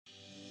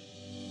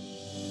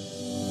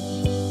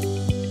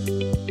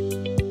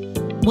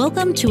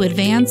Welcome to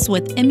Advance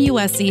with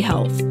MUSC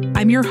Health.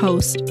 I'm your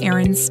host,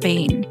 Erin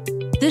Spain.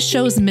 This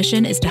show's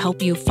mission is to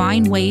help you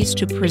find ways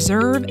to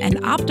preserve and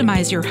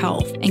optimize your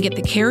health and get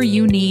the care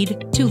you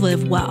need to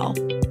live well.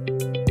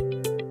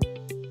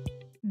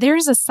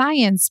 There's a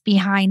science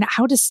behind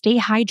how to stay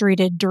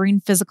hydrated during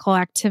physical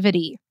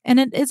activity,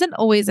 and it isn't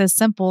always as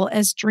simple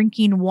as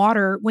drinking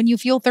water when you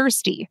feel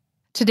thirsty.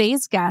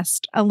 Today's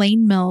guest,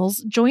 Alaine Mills,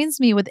 joins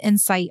me with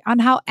insight on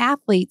how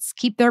athletes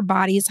keep their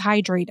bodies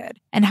hydrated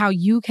and how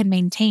you can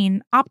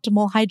maintain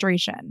optimal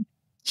hydration.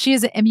 She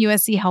is an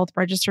MUSC Health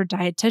registered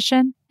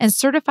dietitian and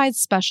certified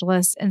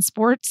specialist in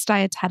sports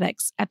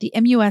dietetics at the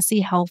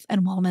MUSC Health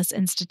and Wellness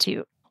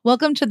Institute.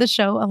 Welcome to the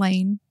show,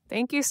 Alaine.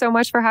 Thank you so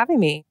much for having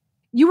me.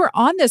 You were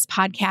on this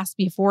podcast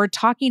before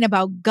talking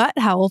about gut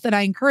health, and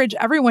I encourage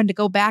everyone to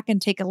go back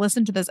and take a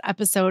listen to this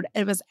episode.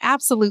 It was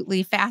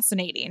absolutely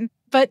fascinating.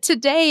 But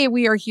today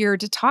we are here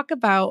to talk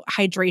about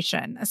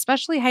hydration,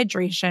 especially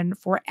hydration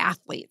for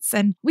athletes.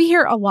 And we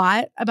hear a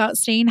lot about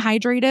staying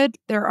hydrated.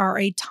 There are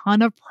a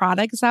ton of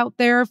products out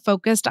there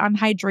focused on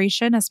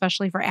hydration,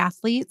 especially for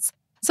athletes.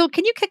 So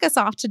can you kick us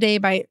off today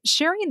by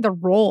sharing the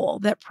role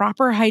that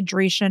proper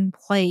hydration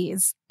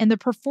plays in the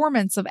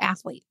performance of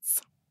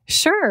athletes?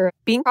 Sure.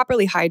 Being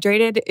properly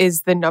hydrated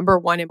is the number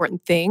one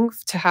important thing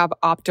to have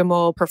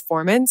optimal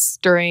performance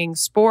during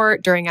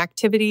sport, during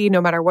activity,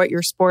 no matter what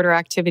your sport or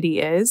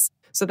activity is.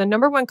 So the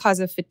number one cause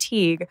of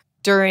fatigue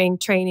during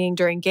training,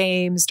 during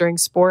games, during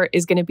sport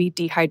is going to be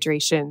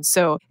dehydration.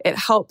 So it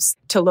helps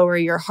to lower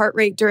your heart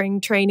rate during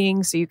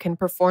training so you can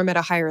perform at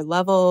a higher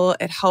level.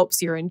 It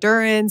helps your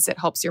endurance, it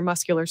helps your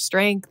muscular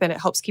strength, and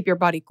it helps keep your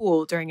body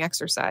cool during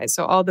exercise.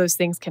 So all those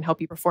things can help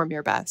you perform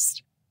your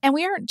best. And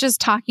we aren't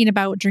just talking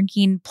about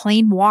drinking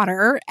plain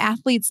water.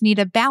 Athletes need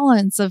a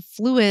balance of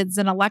fluids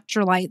and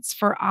electrolytes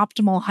for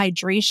optimal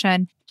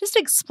hydration. Just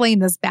explain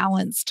this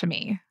balance to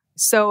me.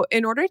 So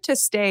in order to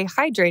stay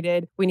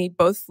hydrated, we need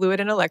both fluid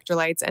and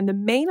electrolytes. And the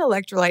main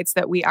electrolytes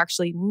that we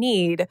actually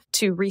need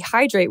to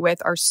rehydrate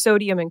with are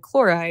sodium and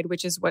chloride,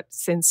 which is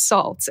what's in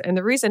salt. And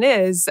the reason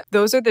is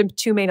those are the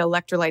two main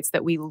electrolytes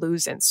that we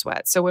lose in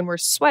sweat. So when we're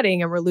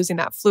sweating and we're losing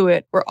that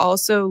fluid, we're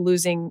also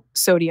losing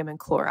sodium and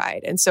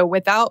chloride. And so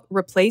without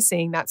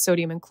replacing that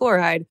sodium and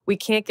chloride, we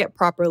can't get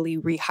properly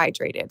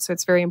rehydrated. So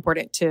it's very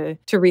important to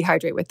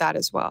rehydrate with that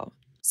as well.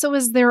 So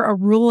is there a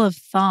rule of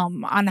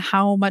thumb on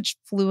how much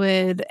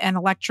fluid and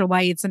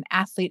electrolytes an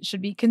athlete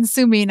should be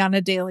consuming on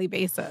a daily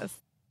basis?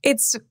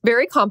 It's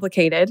very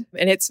complicated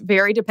and it's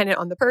very dependent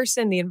on the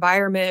person, the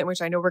environment,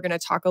 which I know we're going to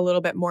talk a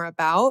little bit more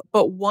about.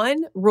 But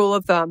one rule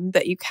of thumb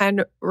that you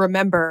can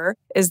remember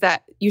is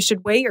that you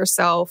should weigh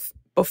yourself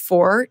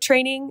before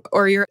training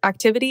or your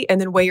activity and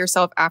then weigh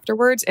yourself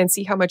afterwards and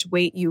see how much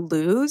weight you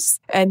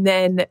lose. And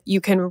then you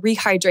can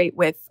rehydrate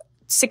with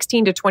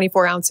 16 to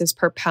 24 ounces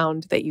per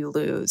pound that you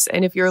lose.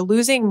 And if you're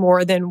losing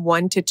more than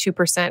 1 to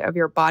 2% of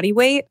your body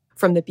weight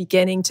from the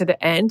beginning to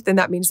the end, then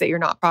that means that you're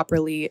not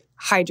properly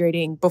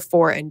hydrating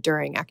before and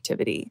during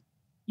activity.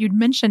 You'd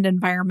mentioned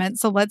environment,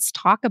 so let's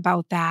talk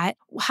about that.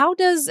 How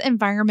does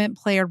environment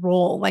play a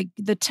role, like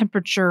the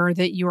temperature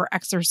that you're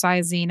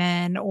exercising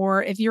in,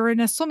 or if you're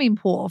in a swimming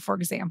pool, for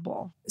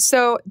example?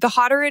 So the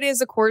hotter it is,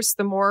 of course,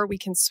 the more we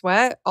can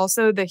sweat.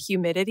 Also, the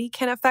humidity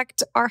can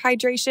affect our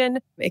hydration.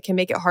 It can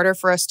make it harder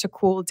for us to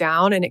cool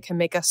down and it can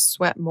make us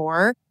sweat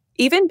more.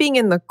 Even being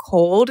in the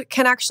cold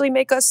can actually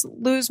make us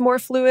lose more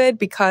fluid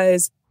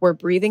because we're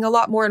breathing a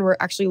lot more and we're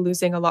actually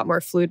losing a lot more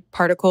fluid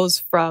particles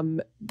from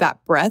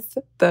that breath,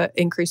 the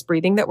increased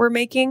breathing that we're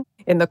making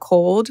in the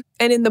cold.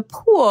 And in the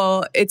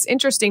pool, it's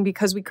interesting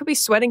because we could be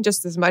sweating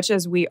just as much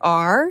as we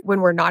are when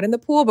we're not in the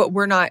pool, but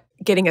we're not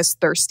getting as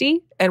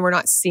thirsty and we're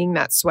not seeing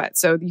that sweat.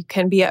 So you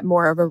can be at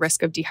more of a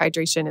risk of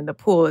dehydration in the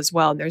pool as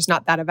well. And there's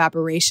not that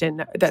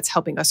evaporation that's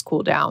helping us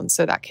cool down.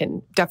 So that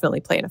can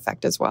definitely play an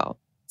effect as well.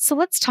 So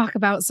let's talk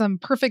about some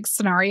perfect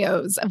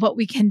scenarios of what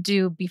we can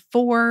do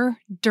before,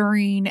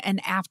 during,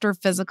 and after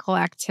physical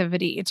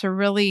activity to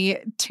really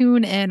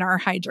tune in our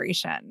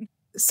hydration.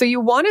 So you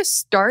want to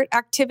start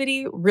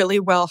activity really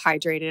well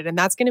hydrated, and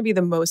that's going to be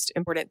the most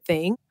important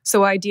thing.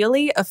 So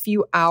ideally, a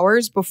few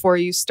hours before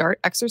you start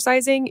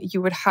exercising,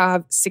 you would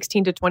have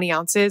 16 to 20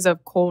 ounces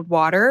of cold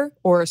water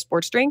or a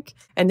sports drink,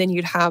 and then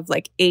you'd have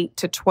like 8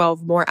 to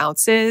 12 more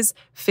ounces,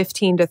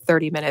 15 to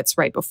 30 minutes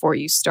right before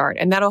you start.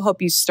 And that'll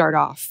help you start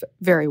off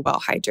very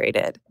well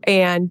hydrated.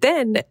 And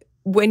then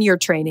when you're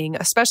training,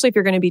 especially if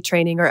you're going to be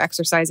training or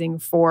exercising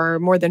for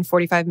more than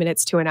 45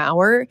 minutes to an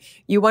hour,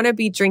 you want to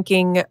be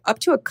drinking up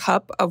to a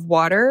cup of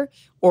water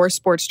or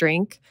sports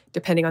drink,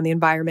 depending on the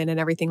environment and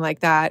everything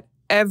like that,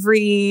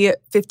 every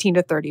 15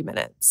 to 30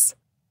 minutes.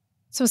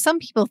 So some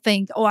people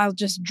think, oh, I'll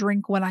just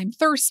drink when I'm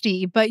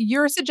thirsty, but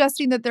you're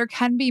suggesting that there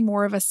can be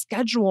more of a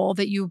schedule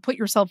that you put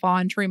yourself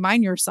on to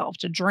remind yourself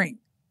to drink.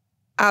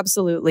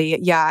 Absolutely.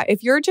 Yeah.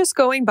 If you're just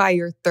going by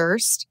your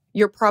thirst,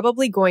 you're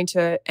probably going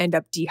to end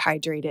up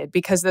dehydrated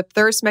because the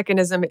thirst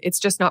mechanism, it's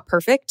just not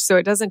perfect. So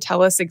it doesn't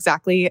tell us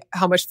exactly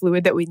how much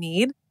fluid that we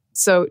need.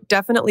 So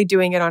definitely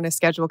doing it on a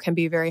schedule can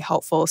be very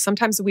helpful.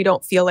 Sometimes we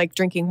don't feel like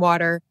drinking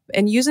water,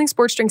 and using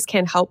sports drinks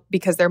can help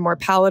because they're more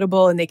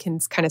palatable and they can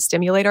kind of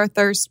stimulate our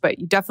thirst. But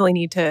you definitely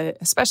need to,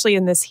 especially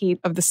in this heat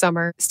of the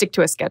summer, stick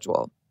to a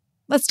schedule.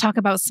 Let's talk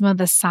about some of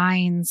the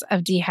signs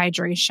of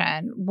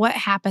dehydration. What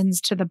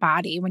happens to the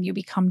body when you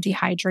become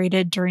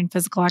dehydrated during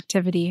physical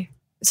activity?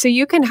 So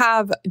you can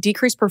have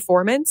decreased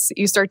performance.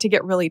 You start to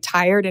get really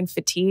tired and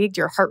fatigued.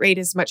 Your heart rate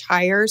is much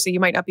higher, so you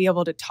might not be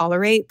able to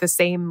tolerate the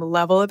same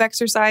level of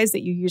exercise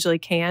that you usually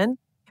can.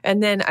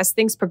 And then as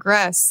things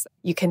progress,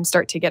 you can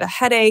start to get a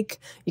headache.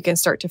 You can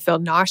start to feel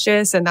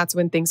nauseous. And that's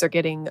when things are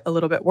getting a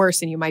little bit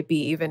worse. And you might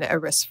be even at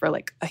risk for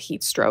like a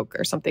heat stroke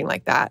or something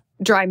like that.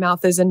 Dry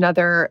mouth is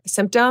another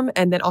symptom.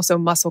 And then also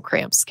muscle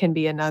cramps can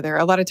be another.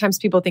 A lot of times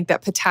people think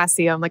that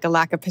potassium, like a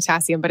lack of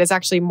potassium, but it's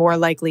actually more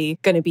likely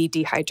going to be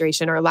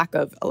dehydration or lack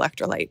of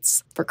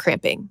electrolytes for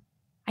cramping.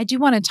 I do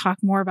want to talk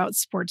more about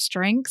sports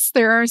drinks.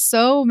 There are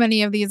so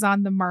many of these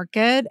on the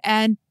market,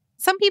 and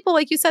some people,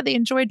 like you said, they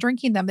enjoy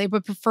drinking them. They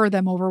would prefer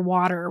them over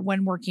water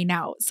when working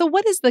out. So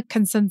what is the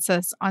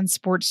consensus on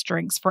sports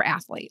drinks for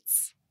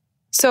athletes?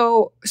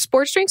 So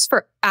sports drinks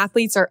for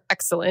athletes are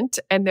excellent,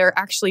 and they're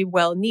actually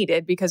well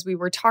needed because we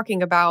were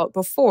talking about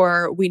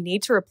before, we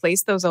need to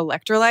replace those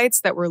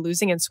electrolytes that we're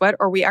losing in sweat,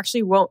 or we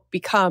actually won't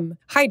become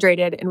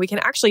hydrated and we can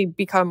actually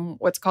become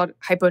what's called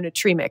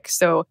hyponatremic.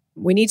 So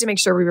we need to make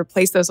sure we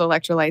replace those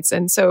electrolytes.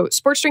 And so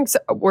sports drinks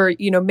were,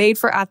 made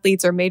for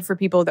athletes or made for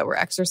people that were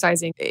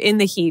exercising in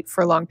the heat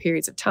for long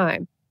periods of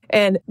time.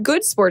 And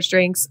good sports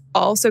drinks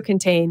also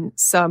contain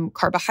some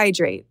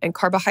carbohydrate, and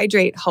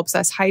carbohydrate helps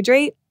us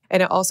hydrate.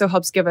 And it also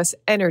helps give us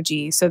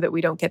energy so that we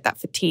don't get that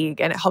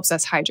fatigue, and it helps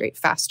us hydrate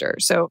faster.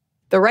 So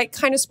the right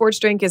kind of sports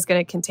drink is going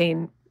to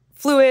contain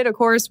fluid, of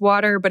course,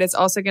 water, but it's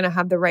also going to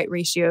have the right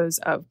ratios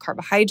of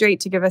carbohydrate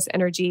to give us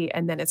energy.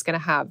 And then it's going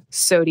to have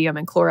sodium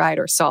and chloride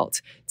or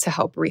salt to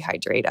help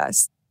rehydrate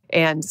us.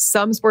 And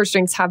some sports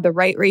drinks have the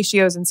right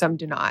ratios and some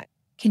do not.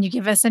 Can you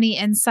give us any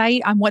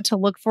insight on what to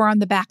look for on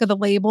the back of the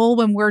label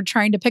when we're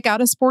trying to pick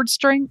out a sports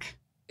drink?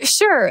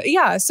 Sure.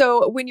 Yeah.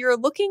 So when you're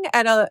looking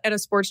at a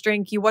sports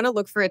drink, you want to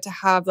look for it to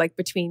have like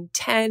between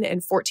 10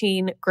 and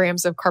 14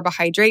 grams of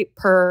carbohydrate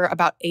per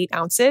about 8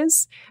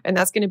 ounces. And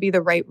that's going to be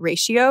the right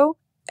ratio.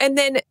 And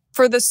then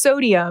for the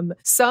sodium,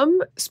 some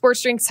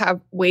sports drinks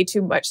have way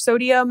too much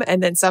sodium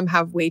and then some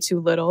have way too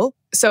little.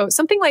 So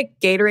something like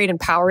Gatorade and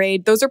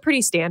Powerade, those are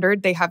pretty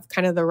standard. They have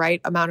kind of the right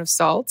amount of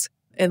salt.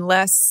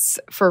 Unless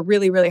for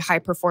really, really high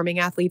performing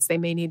athletes, they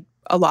may need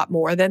a lot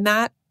more than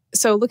that.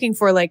 So looking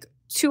for like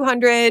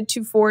 200,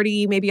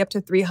 240, maybe up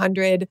to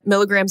 300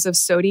 milligrams of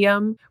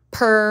sodium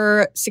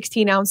per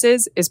 16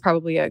 ounces is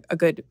probably a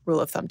good rule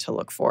of thumb to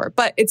look for.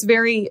 But it's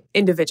very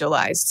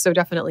individualized. So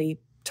definitely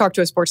talk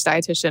to a sports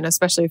dietitian,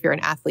 especially if you're an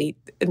athlete,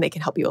 and they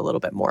can help you a little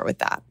bit more with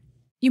that.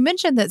 You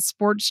mentioned that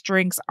sports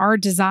drinks are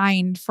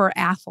designed for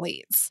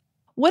athletes.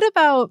 What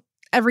about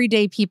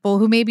everyday people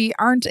who maybe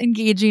aren't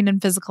engaging in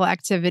physical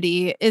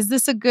activity? Is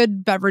this a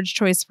good beverage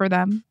choice for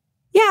them?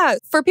 Yeah,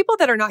 for people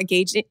that are not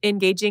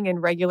engaging in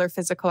regular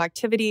physical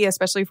activity,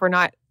 especially if we're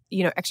not,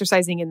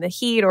 exercising in the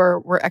heat or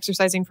we're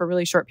exercising for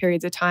really short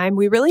periods of time,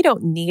 we really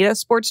don't need a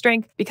sports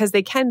drink because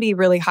they can be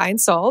really high in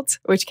salt,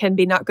 which can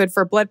be not good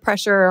for blood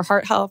pressure or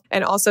heart health.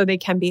 And also they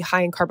can be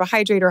high in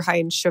carbohydrate or high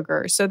in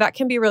sugar. So that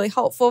can be really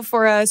helpful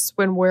for us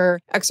when we're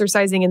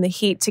exercising in the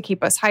heat to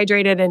keep us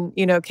hydrated and,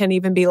 can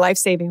even be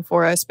life-saving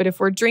for us. But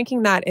if we're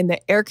drinking that in the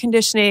air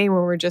conditioning,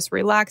 when we're just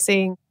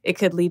relaxing, it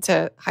could lead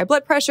to high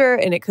blood pressure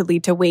and it could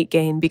lead to weight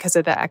gain because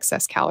of the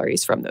excess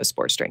calories from those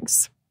sports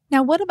drinks.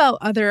 Now, what about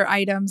other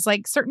items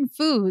like certain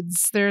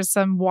foods? There's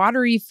some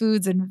watery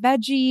foods and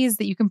veggies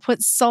that you can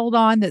put salt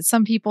on that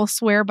some people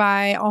swear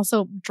by.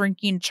 Also,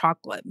 drinking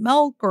chocolate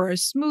milk or a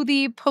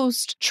smoothie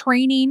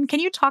post-training. Can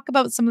you talk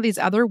about some of these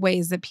other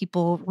ways that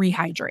people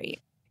rehydrate?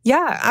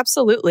 Yeah,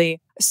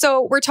 absolutely.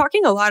 So we're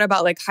talking a lot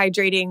about like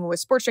hydrating with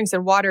sports drinks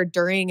and water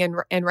during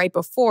and right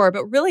before,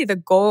 but really the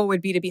goal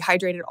would be to be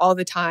hydrated all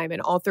the time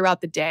and all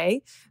throughout the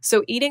day.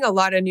 So eating a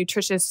lot of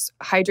nutritious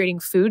hydrating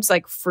foods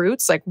like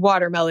fruits, like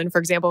watermelon, for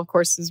example, of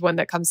course, is one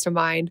that comes to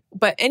mind,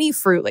 but any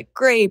fruit like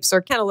grapes or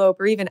cantaloupe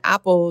or even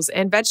apples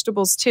and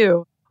vegetables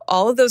too.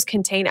 All of those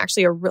contain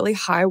actually a really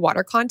high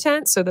water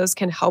content. So those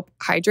can help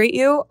hydrate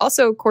you.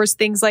 Also, of course,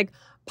 things like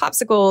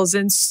popsicles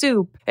and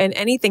soup and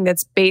anything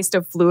that's based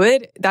of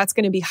fluid, that's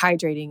going to be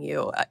hydrating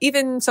you.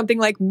 Even something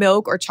like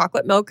milk or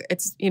chocolate milk,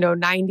 it's,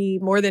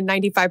 more than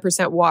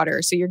 95%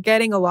 water. So you're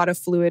getting a lot of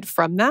fluid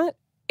from that.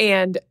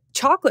 And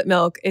chocolate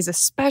milk is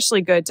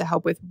especially good to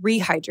help with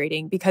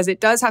rehydrating because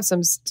it does have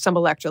some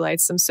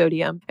electrolytes, some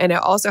sodium, and it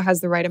also has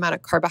the right amount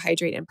of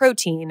carbohydrate and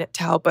protein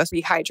to help us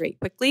rehydrate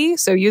quickly.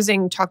 So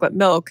using chocolate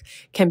milk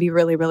can be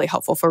really, really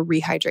helpful for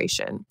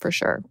rehydration for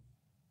sure.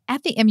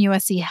 At the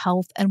MUSC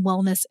Health and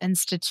Wellness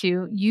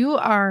Institute, you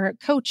are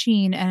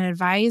coaching and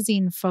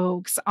advising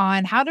folks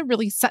on how to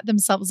really set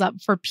themselves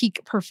up for peak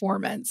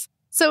performance.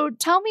 So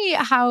tell me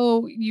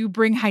how you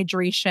bring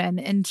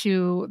hydration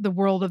into the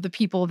world of the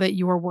people that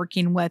you are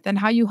working with and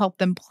how you help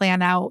them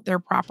plan out their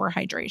proper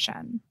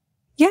hydration.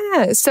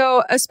 Yeah.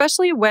 So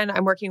especially when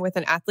I'm working with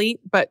an athlete,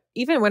 but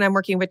even when I'm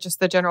working with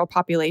just the general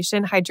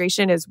population,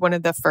 hydration is one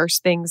of the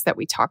first things that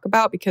we talk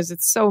about because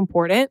it's so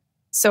important.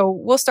 So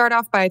we'll start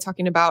off by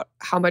talking about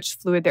how much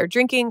fluid they're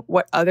drinking,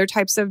 what other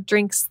types of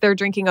drinks they're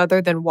drinking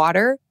other than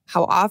water,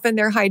 how often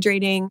they're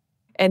hydrating.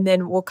 And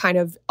then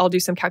I'll do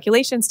some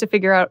calculations to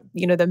figure out,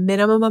 the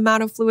minimum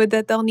amount of fluid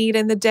that they'll need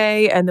in the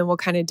day. And then we'll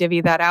kind of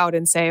divvy that out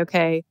and say,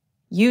 okay,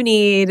 you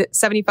need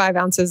 75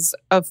 ounces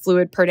of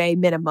fluid per day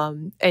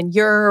minimum, and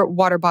your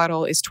water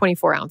bottle is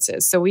 24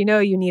 ounces. So we know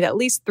you need at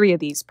least 3 of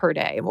these per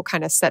day, and we'll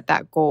kind of set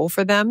that goal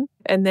for them.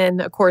 And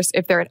then, of course,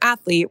 if they're an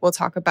athlete, we'll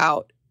talk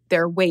about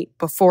their weight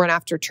before and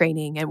after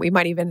training. And we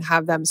might even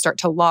have them start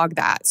to log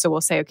that. So we'll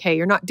say, okay,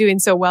 you're not doing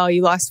so well.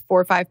 You lost 4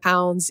 or 5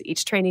 pounds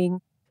each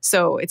training.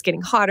 So it's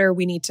getting hotter.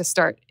 We need to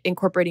start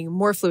incorporating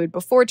more fluid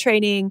before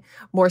training,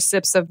 more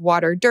sips of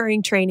water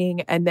during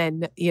training, and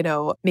then,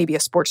 maybe a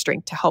sports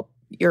drink to help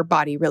your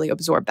body really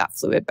absorb that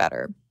fluid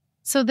better.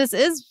 So this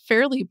is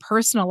fairly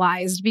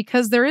personalized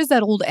because there is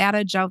that old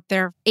adage out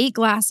there, 8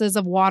 glasses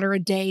of water a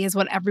day is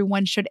what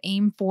everyone should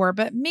aim for,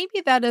 but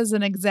maybe that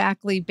isn't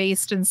exactly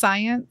based in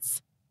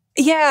science.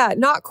 Yeah,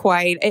 not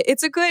quite.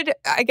 It's a good,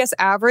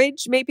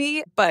 average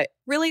maybe, but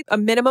really a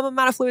minimum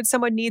amount of fluid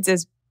someone needs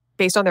is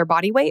based on their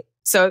body weight.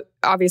 So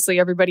obviously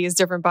everybody has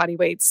different body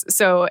weights.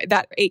 So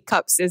that 8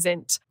 cups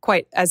isn't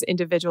quite as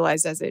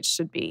individualized as it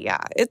should be.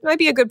 Yeah, it might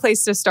be a good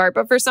place to start,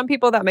 but for some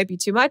people that might be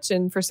too much.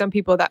 And for some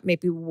people that may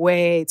be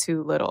way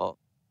too little.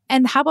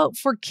 And how about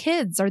for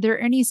kids? Are there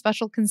any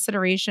special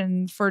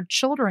consideration for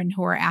children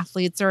who are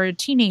athletes or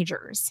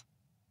teenagers?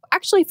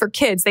 Actually, for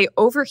kids, they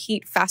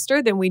overheat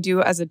faster than we do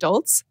as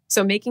adults.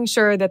 So making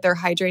sure that they're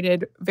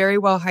hydrated, very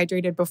well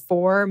hydrated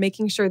before,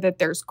 making sure that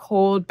there's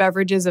cold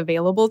beverages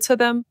available to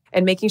them,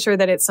 and making sure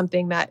that it's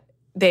something that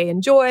they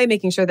enjoy,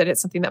 making sure that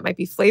it's something that might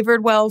be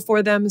flavored well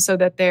for them so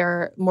that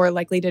they're more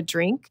likely to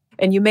drink.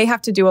 And you may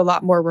have to do a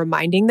lot more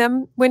reminding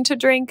them when to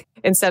drink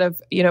instead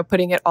of,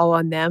 putting it all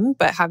on them,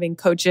 but having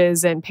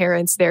coaches and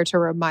parents there to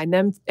remind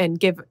them and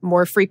give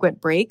more frequent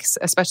breaks,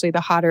 especially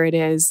the hotter it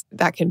is,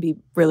 that can be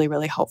really,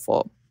 really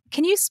helpful.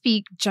 Can you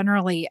speak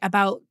generally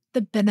about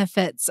the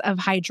benefits of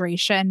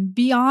hydration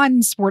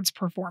beyond sports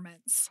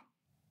performance?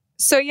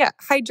 So yeah,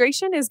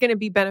 hydration is going to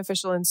be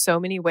beneficial in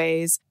so many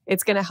ways.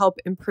 It's going to help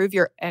improve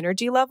your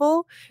energy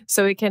level.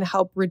 So it can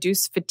help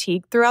reduce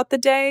fatigue throughout the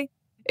day.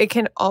 It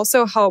can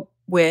also help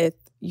with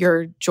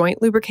your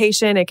joint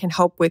lubrication. It can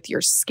help with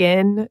your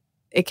skin.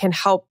 It can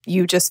help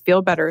you just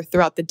feel better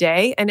throughout the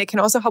day. And it can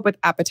also help with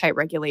appetite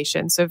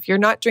regulation. So if you're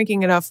not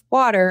drinking enough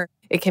water,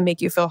 it can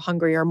make you feel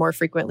hungrier more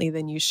frequently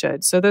than you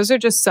should. So those are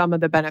just some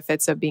of the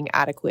benefits of being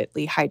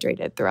adequately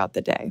hydrated throughout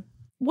the day.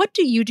 What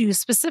do you do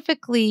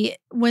specifically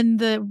when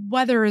the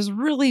weather is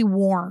really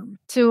warm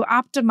to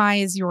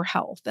optimize your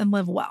health and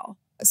live well?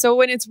 So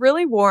when it's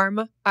really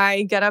warm,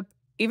 I get up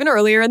even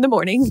earlier in the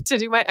morning to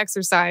do my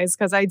exercise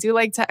because I do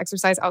like to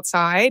exercise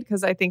outside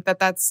because I think that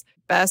that's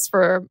best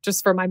for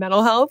my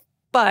mental health.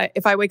 But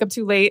if I wake up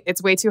too late,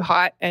 it's way too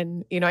hot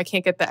and, I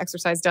can't get the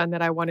exercise done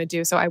that I want to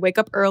do. So I wake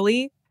up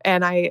early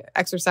and I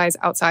exercise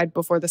outside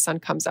before the sun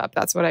comes up.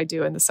 That's what I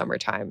do in the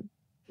summertime.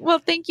 Well,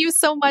 thank you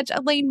so much,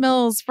 Alaine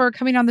Mills, for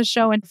coming on the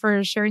show and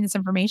for sharing this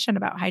information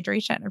about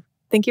hydration.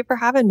 Thank you for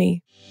having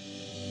me.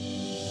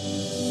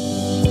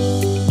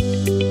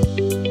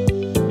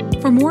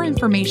 For more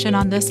information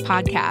on this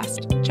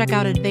podcast, check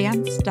out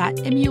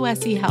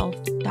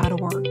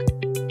advance.muschealth.org.